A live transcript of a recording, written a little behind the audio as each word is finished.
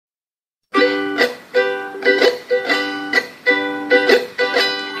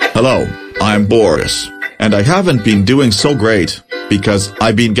Hello, I'm Boris, and I haven't been doing so great, because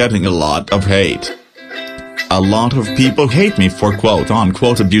I've been getting a lot of hate. A lot of people hate me for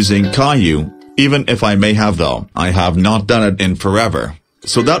quote-unquote abusing Caillou, even if I may have though. I have not done it in forever,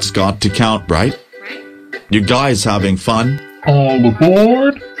 so that's got to count, right? You guys having fun? All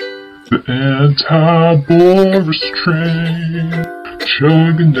aboard the anti-Boris train,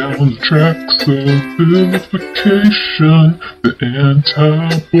 chugging down the tracks of vilification. The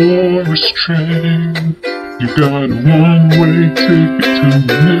anti-Boris train, you got a one-way ticket to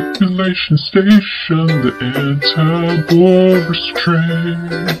manipulation station. The anti-Boris train,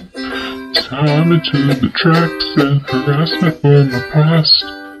 time into the tracks and harassment for my past.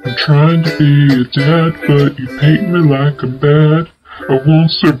 I'm trying to be a dad, but you paint me like I'm bad. I won't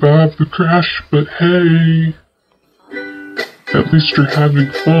survive the crash, but hey, at least you're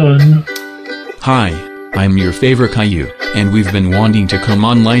having fun. Hi, I'm your favorite Caillou, and we've been wanting to come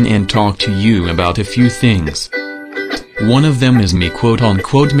online and talk to you about a few things. One of them is me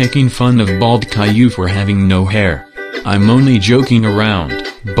quote-unquote making fun of bald Caillou for having no hair. I'm only joking around.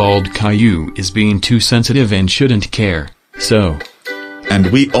 Bald Caillou is being too sensitive and shouldn't care, so... And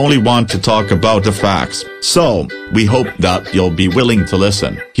we only want to talk about the facts, so, we hope that you'll be willing to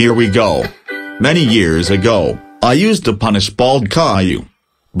listen. Here we go. Many years ago, I used to punish bald Caillou.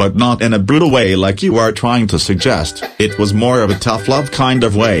 But not in a brutal way like you are trying to suggest. It was more of a tough love kind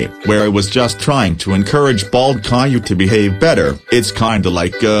of way, where I was just trying to encourage bald Caillou to behave better. It's kinda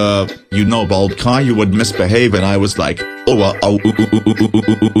like, bald Caillou would misbehave and I was like,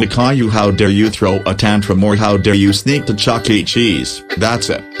 Caillou, how dare you throw a tantrum, or how dare you sneak to Chuck E. Cheese. That's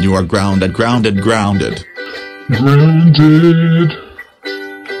it. You are grounded. Grounded.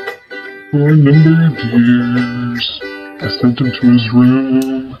 For a number of years, I sent him to his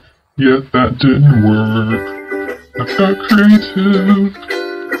room, yet that didn't work. I got creative,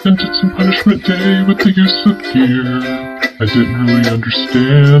 and did some punishment day with the use of gear. I didn't really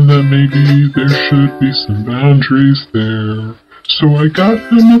understand that maybe there should be some boundaries there. So I got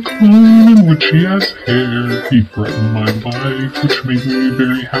him a clone in which he has hair. He brightened my life, which made me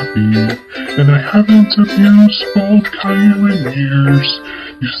very happy. And I haven't abused bald Caillou in years,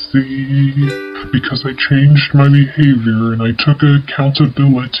 you see, because I changed my behavior and I took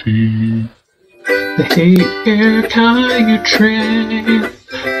accountability. The hate hair Caillou train,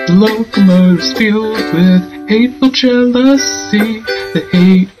 the locomotive's filled with hateful jealousy. The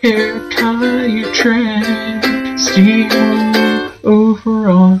hate hair Caillou train, steamroll over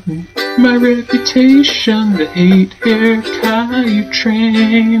on my reputation. The hate hair Caillou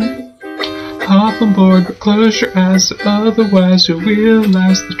train, hop on board but close your eyes, otherwise you'll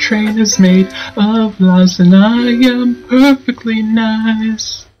realize the train is made of lies and I am perfectly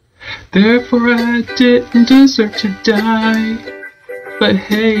nice. Therefore I didn't deserve to die. But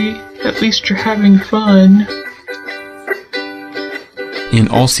hey, at least you're having fun. In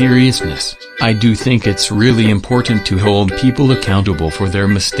all seriousness, I do think it's really important to hold people accountable for their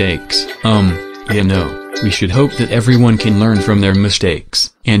mistakes. We should hope that everyone can learn from their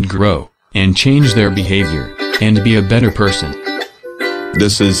mistakes, and grow, and change their behavior, and be a better person.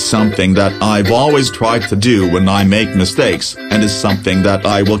 This is something that I've always tried to do when I make mistakes, and is something that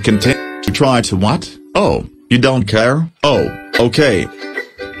I will continue to try to what? Oh, you don't care? Oh, okay.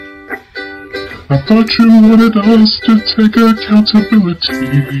 I thought you wanted us to take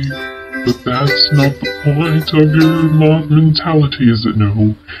accountability, but that's not the point of your mob mentality, is it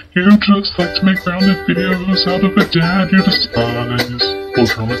no? You just like to make grounded videos out of a dad you despise, while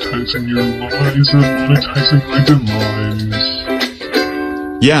dramatizing your lies and monetizing my demise.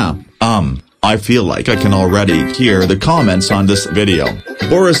 Yeah, I feel like I can already hear the comments on this video.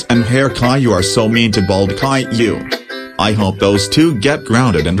 Boris and Hair Caillou are so mean to bald Caillou. I hope those two get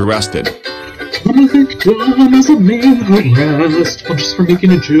grounded and arrested. I'm a victim as a main harassed, all just for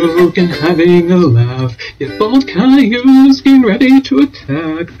making a joke and having a laugh. Yet bald Caillou's getting ready to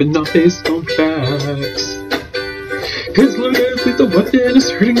attack, but not based on facts. His loaded lethal weapon is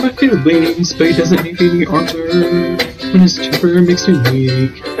hurting my feelings, but he doesn't need any armor when his temper makes me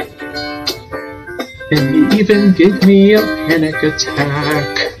weak. And he even gave me a panic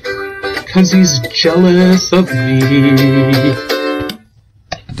attack, 'cause he's jealous of me.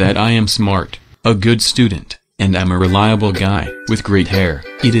 That I am smart, a good student, and I'm a reliable guy with great hair.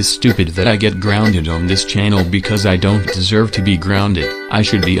 It is stupid that I get grounded on this channel because I don't deserve to be grounded. I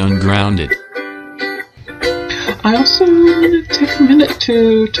should be ungrounded. I also want to take a minute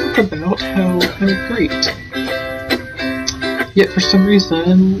to talk about how great. Yet for some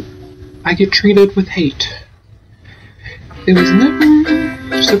reason, I get treated with hate. It was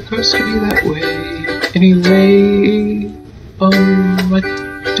never supposed to be that way. Anyway, I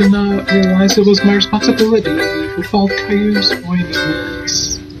Did not realize it was my responsibility for Bald Caillou's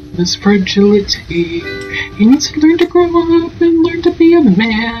whininess, his fragility. He needs to learn to grow up and learn to be a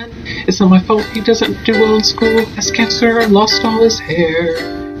man. It's not my fault he doesn't do well in school, has cancer, lost all his hair.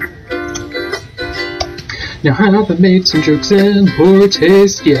 Now have I made some jokes in poor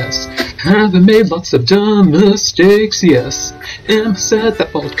taste? Yes. Have I made lots of dumb mistakes? Yes. Am I sad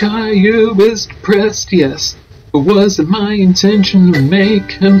that Bald Caillou is depressed? Yes. But was it my intention to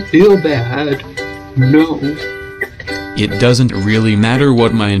make him feel bad? No. It doesn't really matter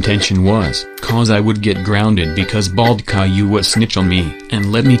what my intention was, cause I would get grounded because Bald Caillou would snitch on me,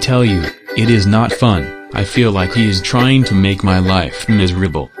 and let me tell you, it is not fun. I feel like he is trying to make my life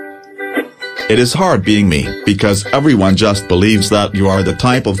miserable. It is hard being me, because everyone just believes that you are the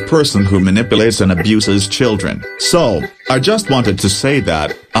type of person who manipulates and abuses children. So, I just wanted to say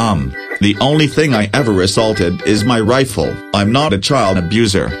that, the only thing I ever assaulted is my rifle. I'm not a child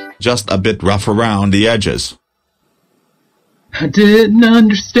abuser, just a bit rough around the edges. I didn't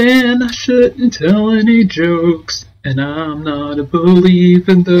understand I shouldn't tell any jokes, and I'm not a bully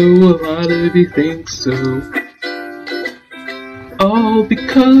even though a lot of you think so. All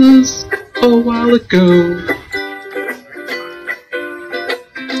because a while ago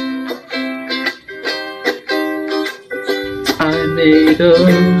I made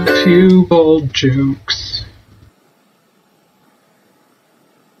a few bald jokes.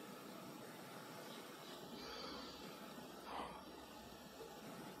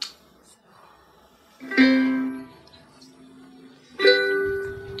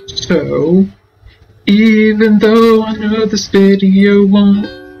 So, even though I know this video won't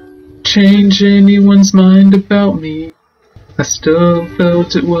change anyone's mind about me, I still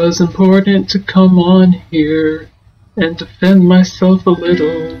felt it was important to come on here and defend myself a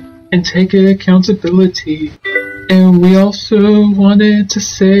little and take accountability. And we also wanted to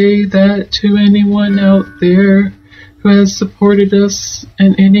say that to anyone out there who has supported us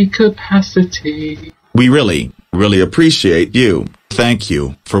in any capacity. We really appreciate you. Thank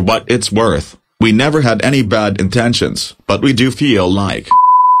you. For what it's worth, we never had any bad intentions, but we do feel like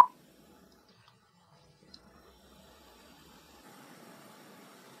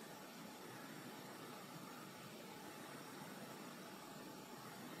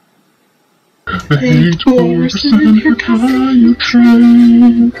the hate force in your Caillou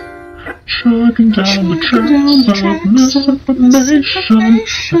train, chugging down the tracks of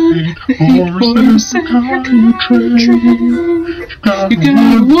misinformation. The hate force in your Caillou train, you got a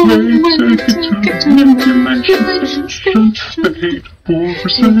long way to get to the manipulation station. The hate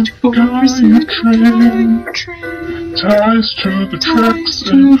force in your Caillou train ties to the tracks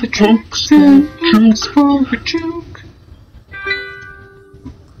and hopes for a joke.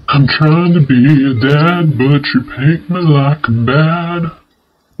 I'm trying to be a dad, but you paint me like a bad.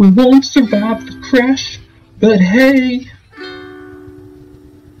 We won't survive the crash, but hey,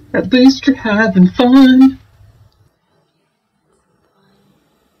 at least you're having fun.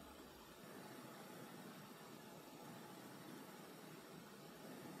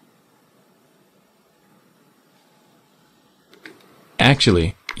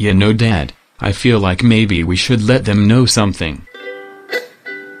 Actually, you know, Dad, I feel like maybe we should let them know something.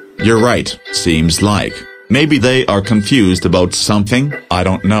 You're right, seems like. Maybe they are confused about something, I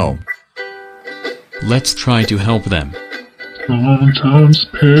don't know. Let's try to help them. Sometimes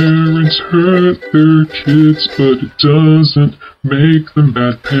parents hurt their kids, but it doesn't make them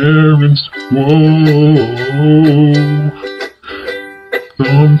bad parents. Whoa.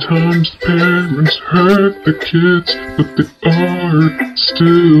 Sometimes parents hurt their kids, but they are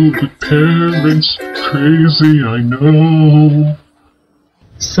still good parents. Crazy, I know.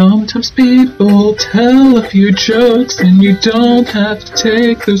 Sometimes people tell a few jokes and you don't have to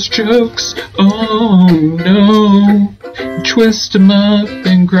take those jokes. Oh no. You twist them up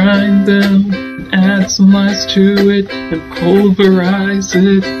and grind them and add some lies to it and pulverize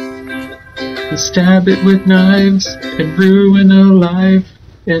it and stab it with knives and ruin a life.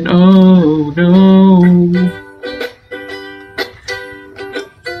 And oh no.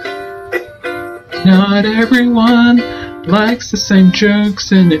 Not everyone likes the same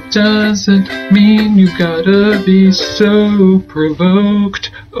jokes, and it doesn't mean you gotta be so provoked.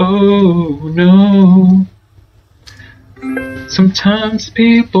 Oh no. Sometimes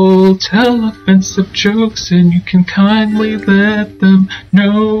people tell offensive jokes and you can kindly let them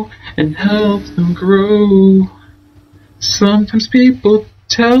know and help them grow. Sometimes people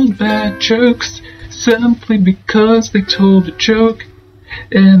tell bad jokes simply because they told a joke,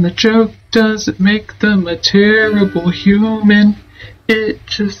 and the joke doesn't make them a terrible human, it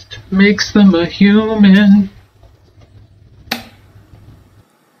just makes them a human.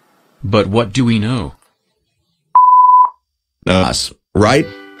 But what do we know? Us, right?